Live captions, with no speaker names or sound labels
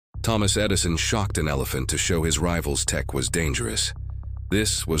Thomas Edison shocked an elephant to show his rival's tech was dangerous.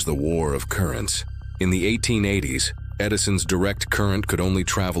 This was the war of currents. In the 1880s, Edison's direct current could only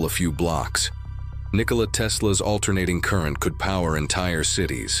travel a few blocks. Nikola Tesla's alternating current could power entire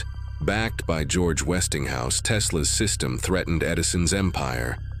cities. Backed by George Westinghouse, Tesla's system threatened Edison's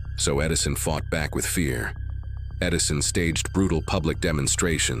empire, so Edison fought back with fear. Edison staged brutal public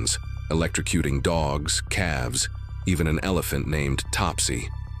demonstrations, electrocuting dogs, calves, even an elephant named Topsy.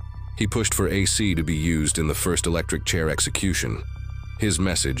 He pushed for AC to be used in the first electric chair execution. His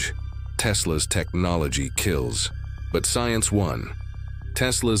message: Tesla's technology kills. But science won.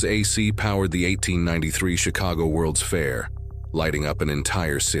 Tesla's AC powered the 1893 Chicago World's Fair, lighting up an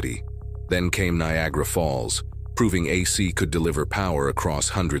entire city. Then came Niagara Falls, proving AC could deliver power across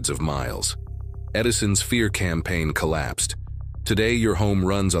hundreds of miles. Edison's fear campaign collapsed. Today, your home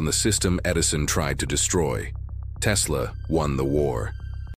runs on the system Edison tried to destroy. Tesla won the war.